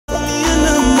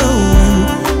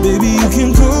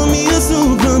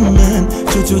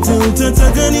Hey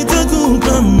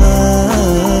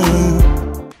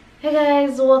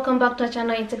guys, welcome back to our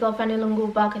channel. It's a girl Fanny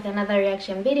Lungu back with another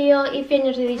reaction video. If you're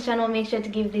new to this channel, make sure to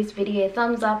give this video a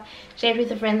thumbs up, share it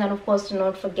with your friends, and of course do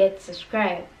not forget to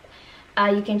subscribe.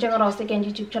 You can check out our second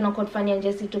YouTube channel called Fanny and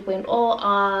Jessy 2.0,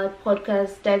 our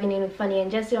podcast Diving In with Fanny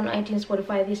and Jessy on iTunes,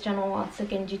 Spotify. This channel, our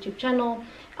second YouTube channel,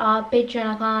 our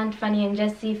Patreon account Fanny and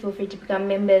Jessy. Feel free to become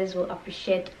members, we'll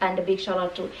appreciate, and a big shout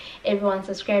out to everyone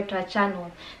subscribed to our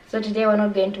channel. So today we're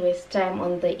not going to waste time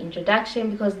on the introduction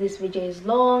because this video is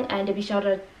long, and a big shout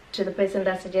out to the person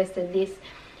that suggested this.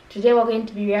 Today we're going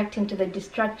to be reacting to the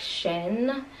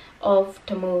destruction of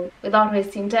Thamud. Without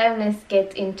wasting time, let's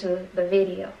get into the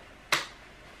video.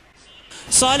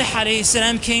 Salih alayhi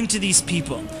salam came to these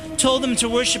people, told them to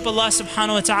worship Allah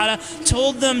subhanahu wa ta'ala,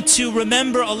 told them to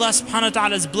remember Allah subhanahu wa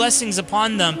ta'ala's blessings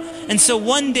upon them. And so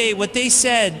one day what they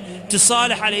said to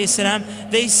Salih alayhi salam,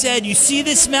 they said, you see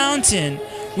this mountain,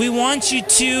 we want you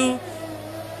to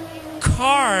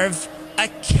carve a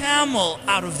camel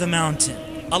out of the mountain,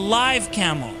 a live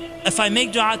camel. If I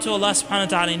make dua to Allah subhanahu wa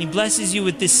ta'ala and He blesses you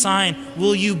with this sign,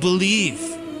 will you believe?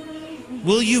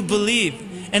 Will you believe?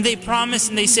 And they promised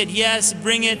and they said, yes,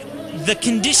 bring it. The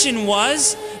condition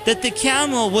was that the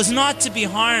camel was not to be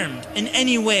harmed in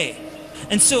any way.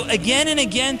 And so again and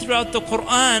again throughout the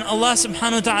Quran, Allah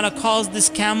subhanahu wa ta'ala calls this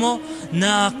camel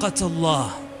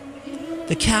nāqatullah,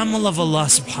 the camel of Allah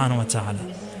subhanahu wa ta'ala.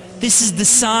 This is the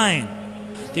sign.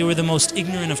 They were the most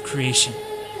ignorant of creation.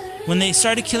 When they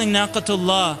started killing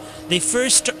nāqatullah, they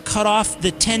first cut off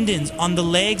the tendons on the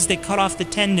legs, they cut off the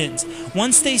tendons.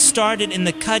 Once they started in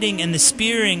the cutting and the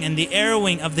spearing and the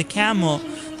arrowing of the camel,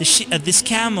 this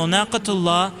camel,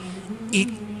 nāqatullah, it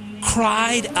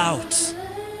cried out.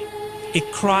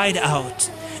 It cried out.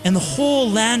 And the whole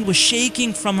land was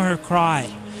shaking from her cry.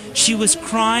 She was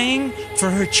crying for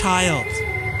her child.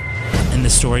 And the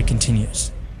story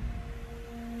continues.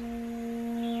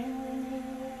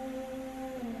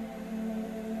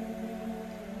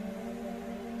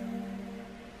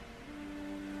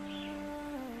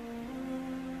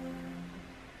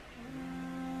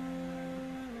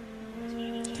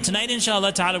 Tonight,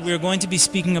 inshallah ta'ala, we are going to be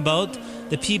speaking about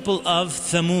the people of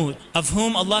Thamud, of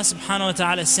whom Allah subhanahu wa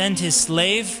ta'ala sent His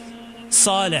slave,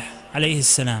 Salih alayhi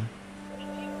salam.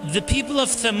 The people of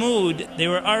Thamud, they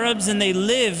were Arabs and they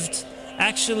lived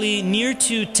actually near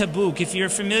to Tabuk. If you're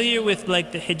familiar with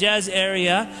like the Hijaz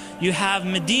area, you have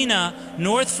Medina.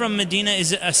 North from Medina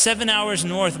is 7 hours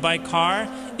north by car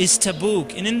is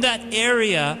Tabuk. And in that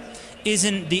area is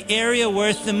in the area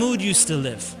where Thamud used to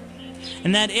live.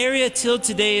 And that area till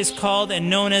today is called and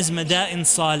known as Mada'in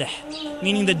Salih,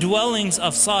 meaning the dwellings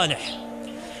of Salih.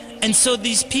 And so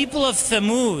these people of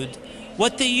Thamud,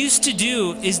 what they used to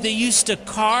do is they used to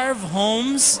carve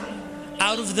homes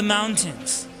out of the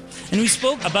mountains. And we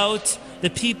spoke about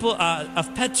the people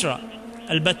of Petra,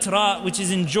 Al-Batra, which is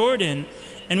in Jordan.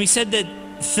 And we said that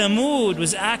Thamud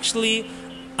was actually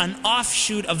an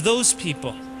offshoot of those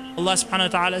people. Allah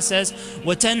subhanahu wa ta'ala says,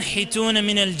 وَتَنْحِتُونَ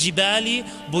مِنَ الْجِبَالِ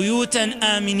بُيُوتًا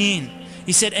آمِنِينَ.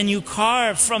 He said, and you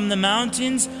carve from the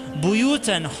mountains,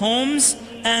 buyutan, homes,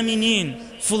 aminin,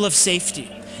 full of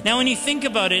safety. Now when you think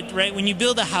about it, right, when you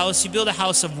build a house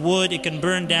of wood, it can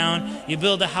burn down. You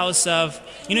build a house of,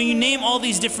 you name all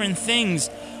these different things.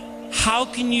 How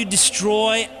can you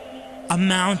destroy a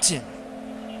mountain?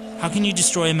 How can you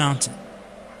destroy a mountain?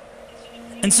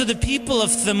 And so the people of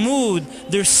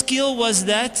Thamud, their skill was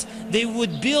that they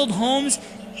would build homes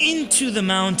into the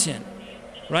mountain,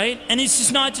 right? And it's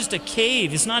just not just a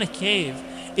cave, it's not a cave.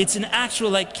 It's an actual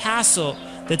like castle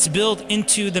that's built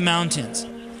into the mountains.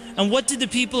 And what did the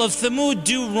people of Thamud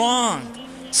do wrong?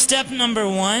 Step number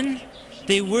one,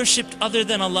 they worshipped other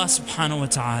than Allah subhanahu wa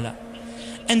ta'ala.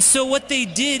 And so what they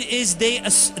did is they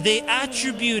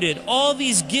attributed all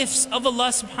these gifts of Allah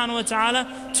subhanahu wa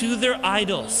ta'ala to their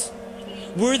idols.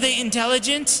 Were they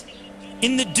intelligent?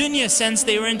 In the dunya sense,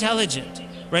 they were intelligent,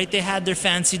 right? They had their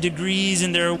fancy degrees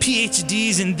and their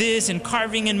PhDs in this and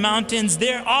carving in mountains.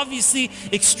 They're obviously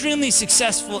extremely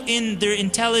successful in their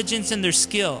intelligence and their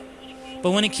skill.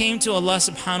 But when it came to Allah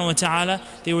subhanahu wa ta'ala,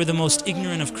 they were the most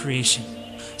ignorant of creation.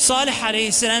 Salih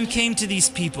alayhi salam came to these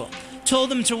people, told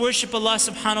them to worship Allah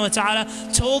subhanahu wa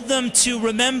ta'ala, told them to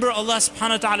remember Allah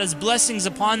subhanahu wa ta'ala's blessings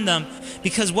upon them,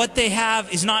 because what they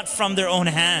have is not from their own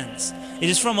hands. It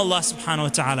is from Allah subhanahu wa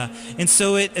ta'ala. And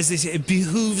so as they say, it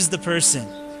behooves the person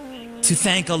to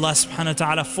thank Allah subhanahu wa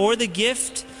ta'ala for the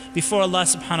gift before Allah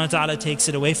subhanahu wa ta'ala takes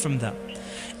it away from them.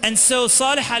 And so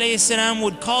Salih alayhi salam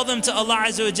would call them to Allah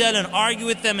azza wa jal and argue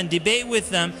with them and debate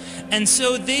with them. And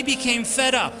so they became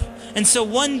fed up. And so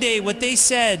one day what they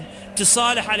said to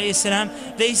Salih alayhi salam,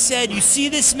 they said, you see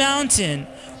this mountain,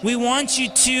 we want you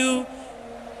to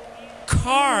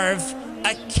carve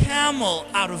a camel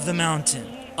out of the mountain,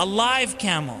 a live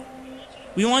camel.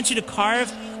 We want you to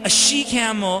carve a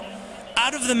she-camel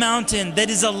out of the mountain that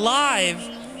is alive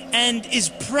and is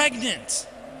pregnant.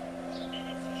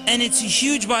 And it's a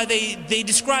huge body. They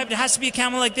described it has to be a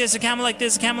camel like this, a camel like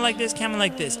this, a camel like this, a camel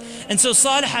like this. And so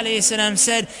Salih alayhi salam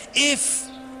said, if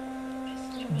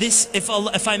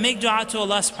I make dua to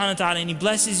Allah subhanahu wa ta'ala and He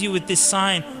blesses you with this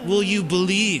sign, will you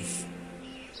believe?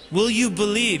 Will you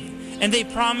believe? And they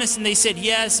promised and they said,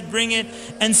 yes, bring it.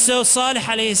 And so Salih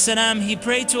alayhi salam, he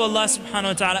prayed to Allah subhanahu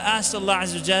wa ta'ala, asked Allah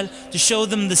azza wa jal to show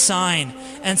them the sign.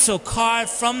 And so carved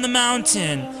from the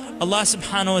mountain, Allah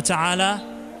subhanahu wa ta'ala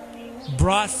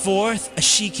brought forth a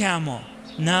she-camel,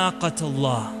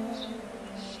 naqatullah,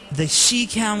 the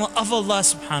she-camel of Allah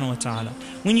subhanahu wa ta'ala.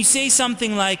 When you say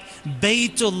something like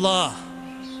Baytullah,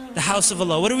 the house of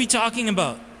Allah, what are we talking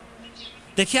about?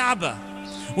 The Kaaba.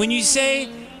 When you say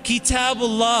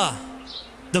Kitabullah,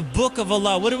 the book of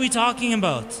Allah, what are we talking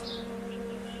about?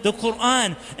 The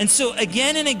Quran. And so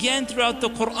again and again throughout the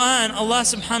Quran, Allah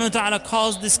subhanahu wa ta'ala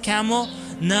calls this camel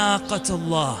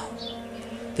naqatullah,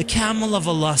 the camel of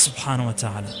Allah subhanahu wa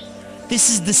ta'ala. This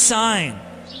is the sign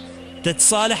that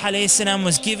Salih alayhi salam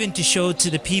was given to show to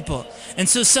the people. And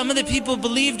so some of the people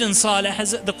believed in Salih.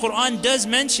 The Quran does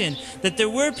mention that there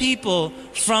were people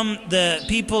from the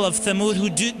people of Thamud who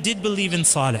did believe in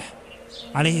Salih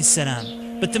alayhi salam.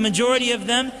 But the majority of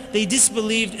them, they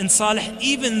disbelieved in Salih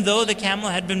even though the camel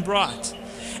had been brought.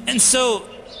 And so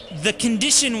the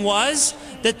condition was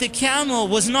that the camel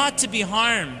was not to be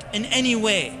harmed in any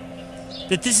way.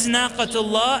 That this is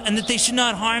naqatullah and that they should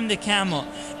not harm the camel.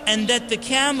 And that the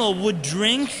camel would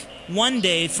drink one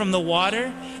day from the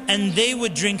water and they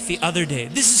would drink the other day.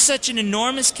 This is such an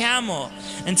enormous camel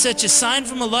and such a sign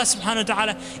from Allah subhanahu wa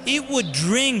ta'ala. It would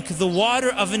drink the water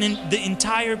of the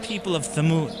entire people of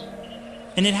Thamud.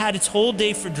 And it had its whole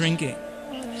day for drinking.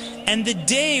 And the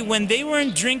day when they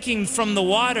weren't drinking from the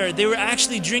water, they were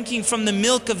actually drinking from the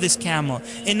milk of this camel.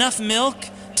 Enough milk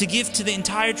to give to the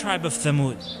entire tribe of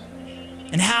Thamud.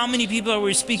 And how many people are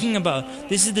we speaking about?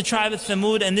 This is the tribe of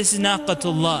Thamud and this is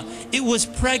naqatullah. It was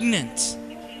pregnant.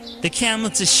 The camel,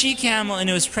 it's a she-camel and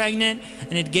it was pregnant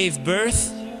and it gave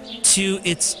birth to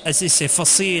its, as they say,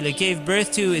 fasil. It gave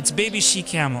birth to its baby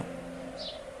she-camel.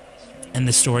 And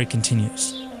the story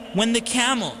continues. When the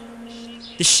camel,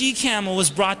 the she-camel was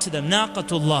brought to them,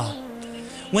 naqatullah,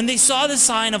 when they saw the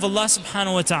sign of Allah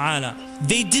subhanahu wa ta'ala,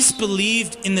 they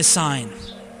disbelieved in the sign.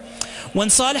 When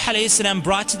Salih alayhi salam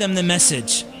brought to them the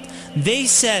message, they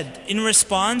said in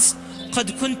response,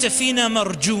 قَدْ كُنْتَ فِينَا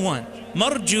مَرْجُوًا.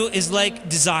 Marju is like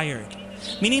desired.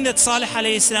 Meaning that Salih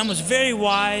alayhi salam was very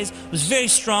wise, was very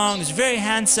strong, was very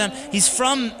handsome. He's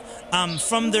from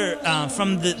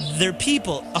their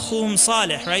people, Akhum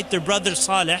Salih, right? Their brother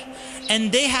Salih.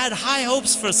 And they had high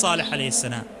hopes for Salih alayhi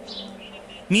salam.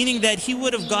 Meaning that he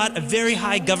would have got a very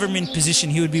high government position.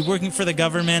 He would be working for the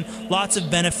government, lots of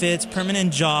benefits,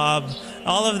 permanent job,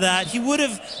 all of that. He would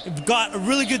have got a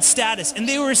really good status. And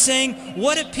they were saying,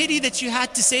 what a pity that you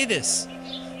had to say this.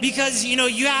 Because, you know,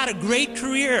 you had a great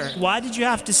career. Why did you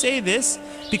have to say this?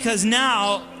 Because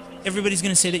now everybody's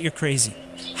going to say that you're crazy.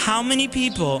 How many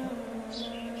people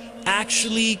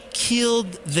actually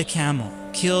killed the camel?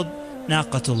 Killed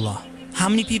naqatullah. How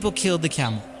many people killed the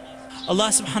camel? Allah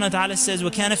subhanahu wa ta'ala says,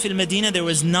 وَكَانَ فِي الْمَدِينَةِ There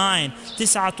was 9.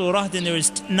 تِسْعَةُ رَهْدٍ There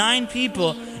was 9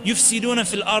 people. يُفْسِدُونَ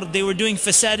فِي الْأَرْضِ They were doing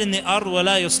fasad in the ard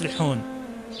وَلَا يُصْلِحُونَ.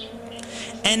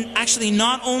 And actually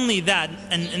not only that,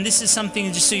 and this is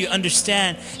something just so you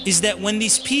understand, is that when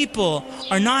these people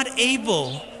are not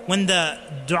able, when the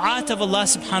du'at of Allah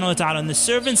subhanahu wa ta'ala and the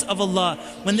servants of Allah,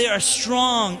 when they are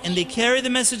strong and they carry the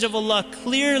message of Allah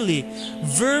clearly,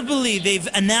 verbally they've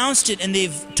announced it and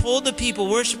they've told the people,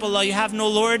 worship Allah, you have no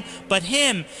Lord but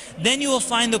Him, then you will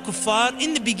find the kuffar,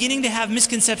 in the beginning they have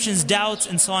misconceptions, doubts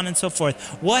and so on and so forth.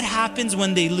 What happens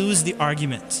when they lose the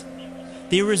argument?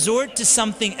 They resort to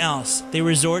something else. They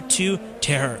resort to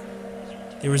terror.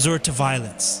 They resort to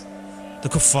violence. The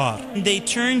kuffar. They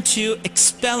turn to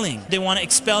expelling. They want to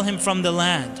expel him from the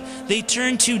land. They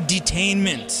turn to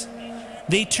detainment.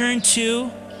 They turn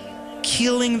to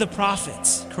killing the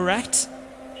prophets. Correct?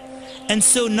 And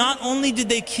so not only did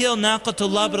they kill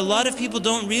naqatullah, but a lot of people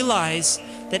don't realize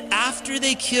that after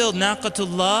they killed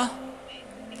naqatullah,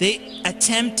 they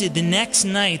attempted the next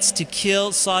nights to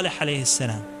kill Salih alayhi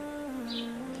salam.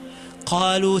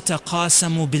 قالوا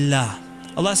تقاسموا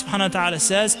بالله. Allah subhanahu wa ta'ala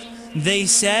says, they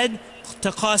said,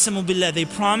 تقاسموا بالله, they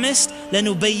promised,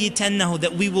 لنبيتنه,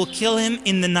 that we will kill him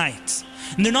in the night.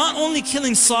 And they're not only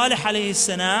killing Salih alayhi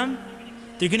salam,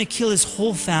 they're going to kill his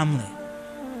whole family.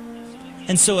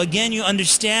 And so again, you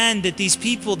understand that these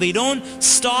people, they don't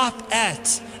stop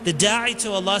at the da'i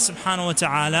to Allah subhanahu wa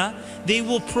ta'ala. They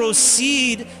will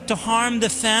proceed to harm the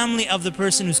family of the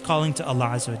person who's calling to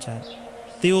Allah azza wa jalla.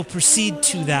 They will proceed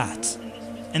to that.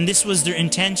 And this was their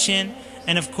intention.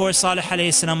 And of course, Salih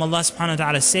alayhi salam, Allah subhanahu wa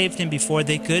ta'ala saved him before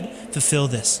they could fulfill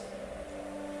this.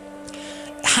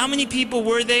 How many people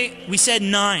were they? We said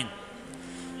 9.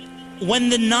 When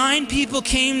the 9 people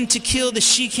came to kill the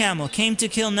she-camel, came to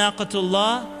kill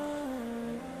naqatullah,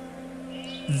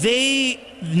 the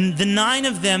 9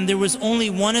 of them, there was only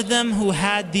one of them who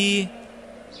had the,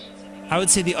 I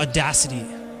would say, the audacity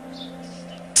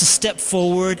to step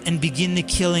forward and begin the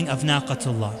killing of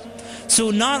naqatullah.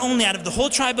 So not only out of the whole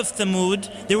tribe of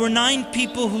Thamud, there were 9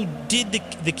 people who did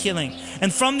the killing.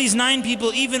 And from these 9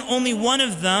 people, even only one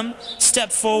of them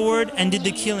stepped forward and did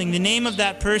the killing. The name of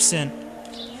that person,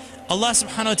 Allah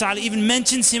subhanahu wa ta'ala even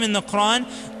mentions him in the Quran.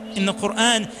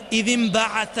 إِذٍ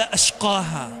بَعَثَ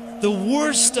أَشْقَاهَا, the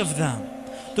worst of them.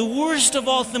 The worst of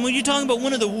all Thamud. You're talking about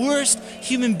one of the worst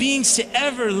human beings to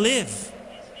ever live.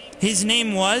 His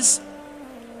name was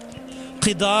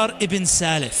Qidar ibn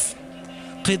Salif.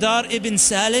 Qidar ibn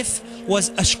Salif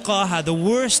was Ashqaha, the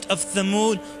worst of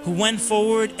Thamud, who went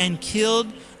forward and killed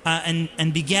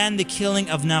and began the killing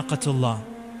of Naqatullah.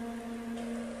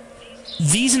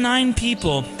 These 9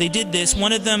 people, they did this.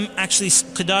 One of them, actually,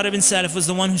 Qidar ibn Salif, was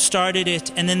the one who started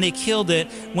it, and then they killed it.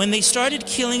 When they started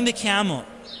killing the camel,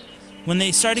 when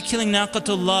they started killing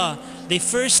Naqatullah, they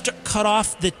first cut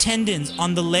off the tendons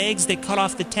on the legs. They cut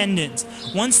off the tendons.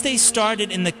 Once they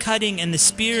started in the cutting and the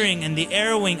spearing and the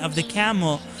arrowing of the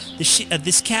camel,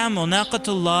 this camel,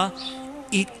 Naqatullah,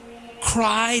 it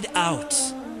cried out.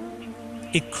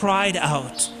 It cried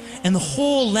out. And the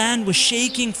whole land was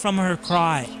shaking from her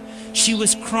cry. She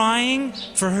was crying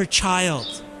for her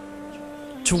child,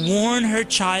 to warn her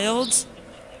child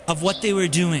of what they were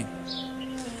doing.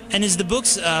 And as the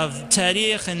books of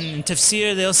Tariq and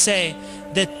Tafsir, they'll say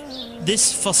that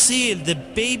this fasil, the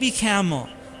baby camel,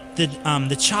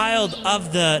 the child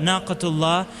of the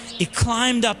Naqatullah, it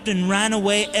climbed up and ran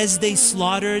away as they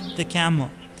slaughtered the camel.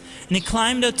 And it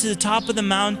climbed up to the top of the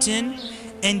mountain,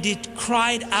 and it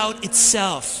cried out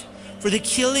itself for the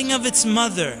killing of its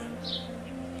mother.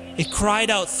 It cried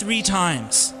out 3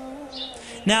 times.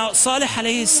 Now, Salih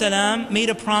alayhi salam made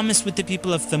a promise with the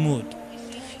people of Thamud.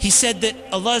 He said that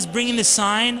Allah is bringing the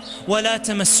sign, وَلَا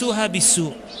تَمَسُّوهَا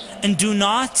بِسُوءٍ, and do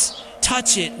not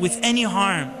touch it with any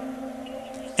harm.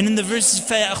 And in the verses,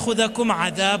 فَيَأْخُذَكُمْ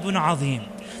عَذَابٌ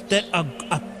عَظِيمٌ, that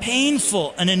a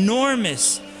painful, an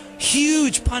enormous,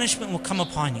 huge punishment will come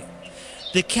upon you.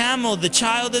 The camel, the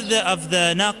child of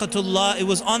the Naqatullah, it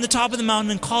was on the top of the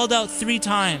mountain and called out 3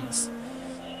 times.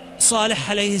 Salih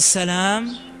alayhi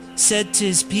salam said to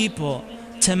his people,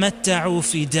 تَمَتَّعُوا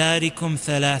فِي دَارِكُمْ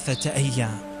ثَلَاثَةَ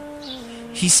أَيَّامٍ.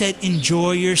 He said,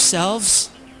 enjoy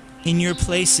yourselves in your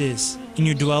places, in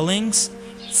your dwellings,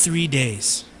 3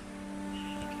 days.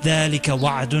 ذَلِكَ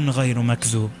وَعْدٌ غَيْرُ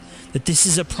مَكْذُوبٍ, that this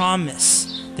is a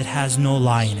promise that has no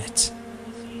lie in it.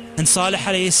 And Salih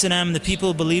alayhi salam, the people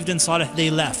who believed in Salih, they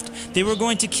left. They were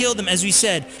going to kill them, as we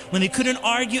said. When they couldn't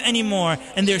argue anymore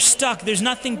and they're stuck, there's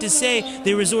nothing to say,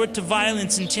 they resort to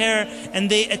violence and terror, and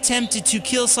they attempted to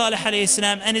kill Salih alayhi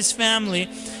salam and his family.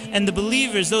 And the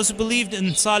believers, those who believed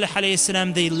in Salih alayhi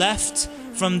salam, they left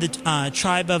from the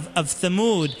tribe of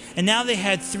Thamud, and now they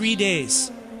had 3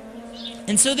 days.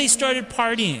 And so they started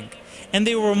partying, and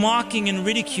they were mocking and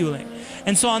ridiculing.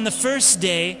 And so on the first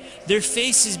day, their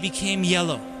faces became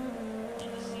yellow.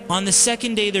 On the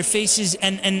second day, their faces,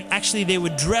 and actually they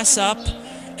would dress up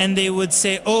and they would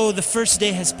say, oh, the first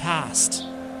day has passed.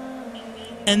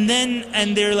 And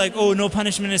they're like, oh, no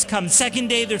punishment has come. Second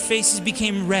day, their faces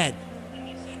became red.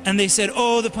 And they said,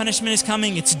 oh, the punishment is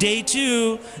coming. It's day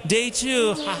 2, day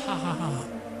 2, ha ha ha ha.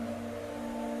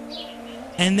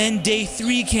 And then day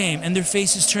 3 came and their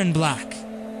faces turned black.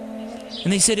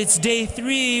 And they said, it's day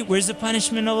 3, where's the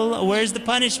punishment of Allah? Where's the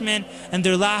punishment? And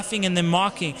they're laughing and they're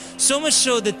mocking. So much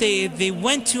so that they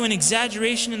went to an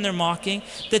exaggeration in their mocking,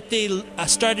 that they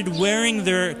started wearing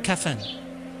their kafan.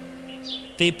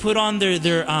 They put on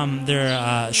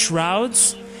their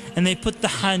shrouds, and they put the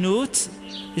hanut.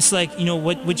 It's like, you know,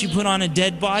 what you put on a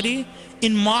dead body,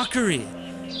 in mockery.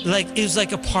 Like, it was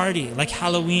like a party, like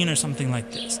Halloween or something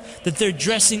like this. That they're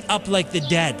dressing up like the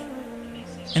dead.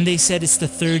 And they said it's the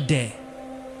 3rd day.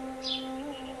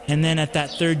 And then at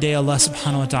that 3rd day, Allah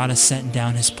subhanahu wa ta'ala sent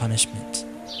down His punishment.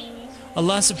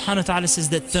 Allah subhanahu wa ta'ala says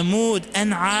that Thamud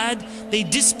and Ad, They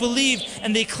disbelieved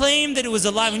and they claimed that it was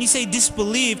a lie. When you say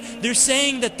disbelieve, they're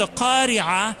saying that the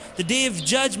qari'ah, the day of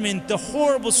judgment, the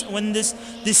horrible, when this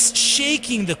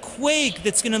shaking, the quake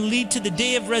that's going to lead to the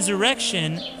day of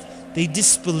resurrection, they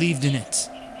disbelieved in it.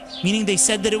 Meaning they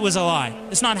said that it was a lie.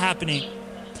 It's not happening.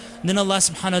 And then Allah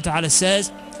subhanahu wa ta'ala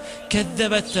says,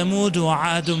 كَذَّبَتْ ثَمُودُ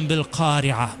وَعَادٌ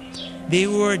بِالْقَارِعَةِ. They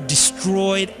were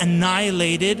destroyed,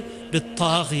 annihilated,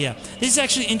 بِالطَّاغِيَةِ. This is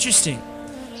actually interesting.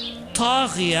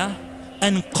 طَاغِيَةِ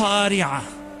and qari'ah.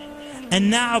 And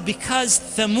now because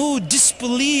Thamud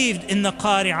disbelieved in the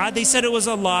qari'ah, they said it was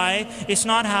a lie, it's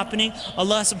not happening,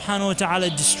 Allah subhanahu wa ta'ala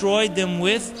destroyed them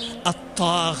with a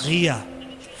taghiyah.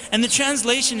 And the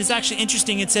translation is actually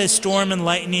interesting. It says storm and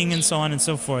lightning and so on and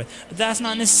so forth. But that's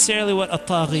not necessarily what a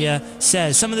taghiyah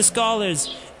says. Some of the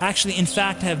scholars actually in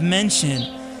fact have mentioned,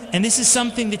 and this is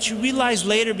something that you realize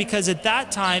later because at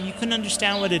that time you couldn't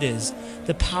understand what it is.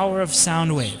 The power of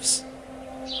sound waves.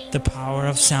 The power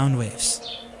of sound waves.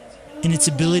 And its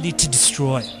ability to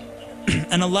destroy.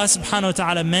 And Allah subhanahu wa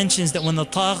ta'ala mentions that when the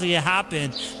taghiyah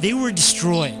happened, they were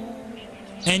destroyed.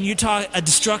 And you're talking a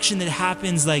destruction that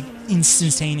happens like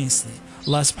instantaneously.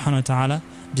 Allah subhanahu wa ta'ala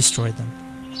destroyed them.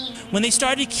 When they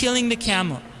started killing the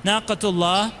camel,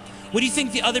 naqatullah, what do you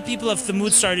think the other people of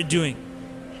Thamud started doing?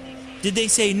 Did they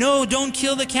say, no, don't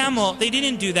kill the camel? They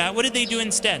didn't do that. What did they do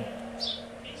instead?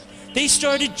 They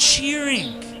started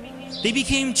cheering. They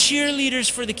became cheerleaders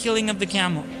for the killing of the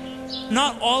camel.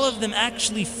 Not all of them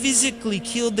actually physically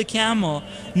killed the camel.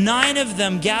 9 of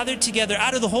them gathered together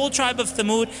out of the whole tribe of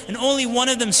Thamud, and only 1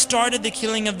 of them started the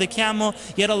killing of the camel,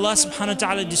 yet Allah subhanahu wa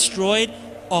ta'ala destroyed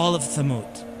all of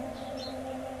Thamud.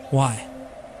 Why?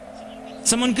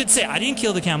 Someone could say, I didn't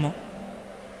kill the camel.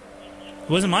 It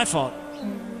wasn't my fault.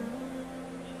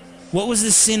 What was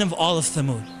the sin of all of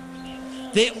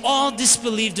Thamud? They all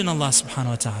disbelieved in Allah subhanahu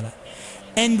wa ta'ala.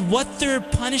 And what their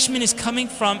punishment is coming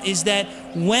from is that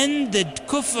when the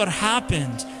kufr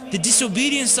happened, the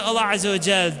disobedience to Allah Azza wa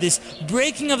Jal, this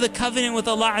breaking of the covenant with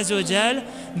Allah Azza wa Jal,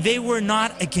 they were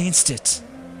not against it.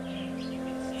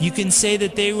 You can say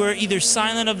that they were either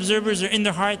silent observers or in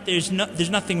their heart, there's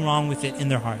nothing wrong with it in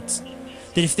their hearts.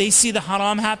 That if they see the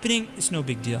haram happening, it's no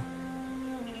big deal.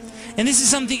 And this is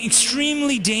something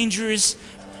extremely dangerous.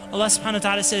 Allah subhanahu wa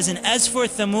ta'ala says, and as for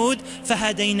Thamud,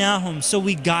 فَهَدَيْنَاهُمْ, so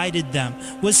we guided them.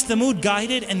 Was Thamud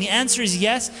guided? And the answer is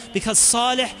yes, because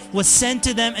Salih was sent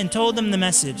to them and told them the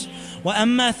message.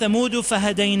 وَأَمَّا ثَمُودُ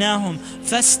فَهَدَيْنَاهُمْ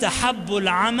فَاسْتَحَبُّ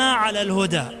الْعَمَى عَلَى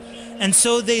الْهُدَى. And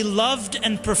so they loved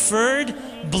and preferred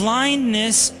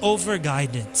blindness over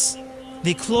guidance.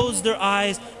 They closed their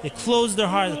eyes, they closed their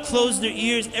heart, they closed their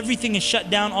ears, everything is shut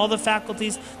down, all the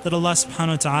faculties that Allah subhanahu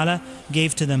wa ta'ala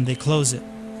gave to them, they close it.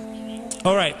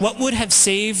 Alright, what would have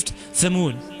saved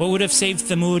Thamud? What would have saved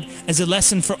Thamud as a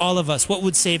lesson for all of us? What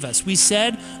would save us? We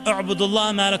said, اعبدوا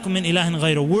الله ما لكم من إله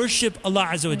غيره. Worship Allah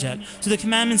Azza wa Jal. So the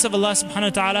commandments of Allah subhanahu wa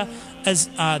ta'ala, as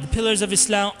the pillars of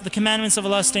Islam, the commandments of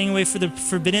Allah, staying away from the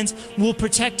forbiddens, will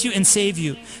protect you and save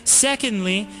you.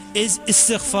 Secondly is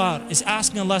istighfar, is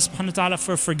asking Allah subhanahu wa ta'ala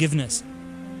for forgiveness.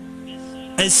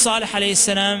 As Salih alayhi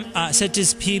salam said to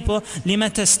his people, لِمَ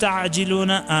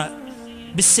تَسْتَعْجِلُونَ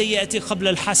بِالسَّيِّئَةِ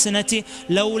قَبْلَ الْحَسَنَةِ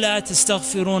لَوْلَا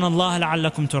تَسْتَغْفِرُونَ اللَّهَ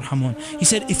لَعَلَّكُمْ تُرْحَمُونَ. He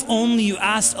said, if only you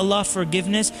asked Allah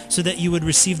forgiveness so that you would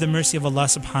receive the mercy of Allah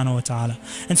subhanahu wa ta'ala.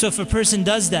 And so if a person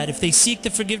does that, if they seek the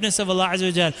forgiveness of Allah Azza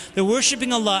wa Jal, they're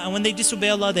worshipping Allah, and when they disobey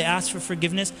Allah, they ask for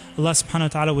forgiveness, Allah subhanahu wa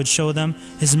ta'ala would show them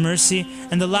His mercy.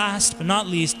 And the last but not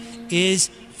least is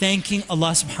thanking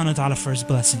Allah subhanahu wa ta'ala for His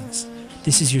blessings.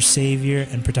 This is your savior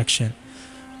and protection.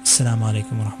 Assalamu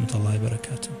alaikum wa rahmatullahi wa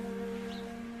barakatuh.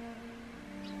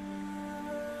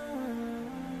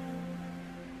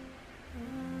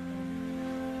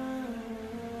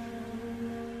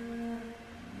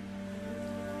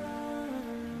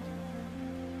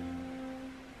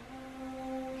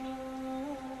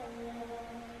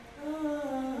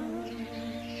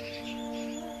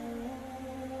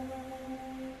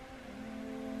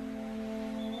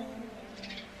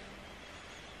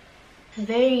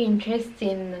 Very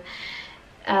interesting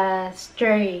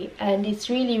story, and it's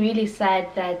really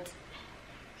sad that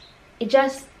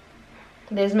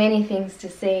there's many things to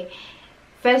say.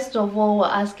 First of all, we're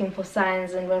asking for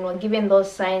signs, and when we're given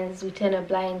those signs, we turn a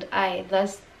blind eye.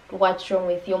 That's what's wrong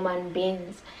with human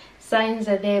beings. Signs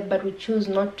are there, but we choose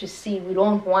not to see. We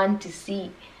don't want to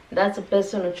see. That's a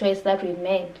personal choice that we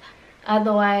made.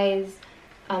 Otherwise,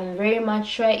 I'm very much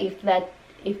sure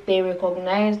if they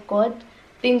recognized God,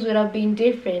 things would have been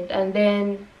different. And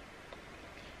then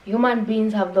human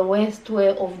beings have the worst way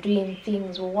of doing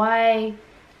things. Why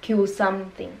kill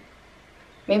something?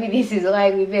 Maybe this is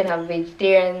why we even have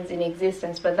vegetarians in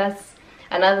existence, but that's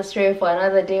another story for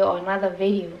another day or another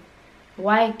video.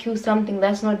 Why kill something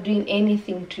that's not doing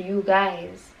anything to you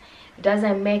guys? It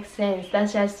doesn't make sense.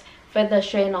 That's just further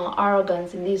showing our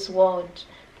arrogance in this world,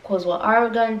 because we're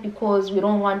arrogant, because we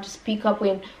don't want to speak up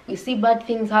when we see bad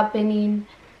things happening.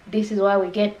 This is why we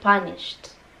get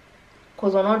punished,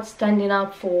 because we're not standing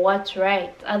up for what's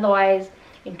right. Otherwise,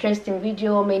 interesting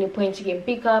video, many points you can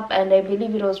pick up, and I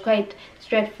believe it was quite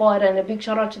straightforward. And a big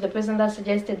shout out to the person that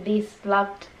suggested this.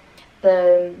 Loved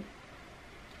the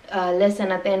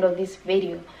lesson at the end of this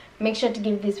video. Make sure to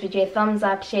give this video a thumbs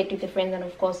up, share it with your friends, and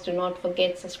of course do not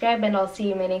forget to subscribe, and I'll see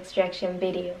you in my next reaction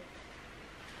video.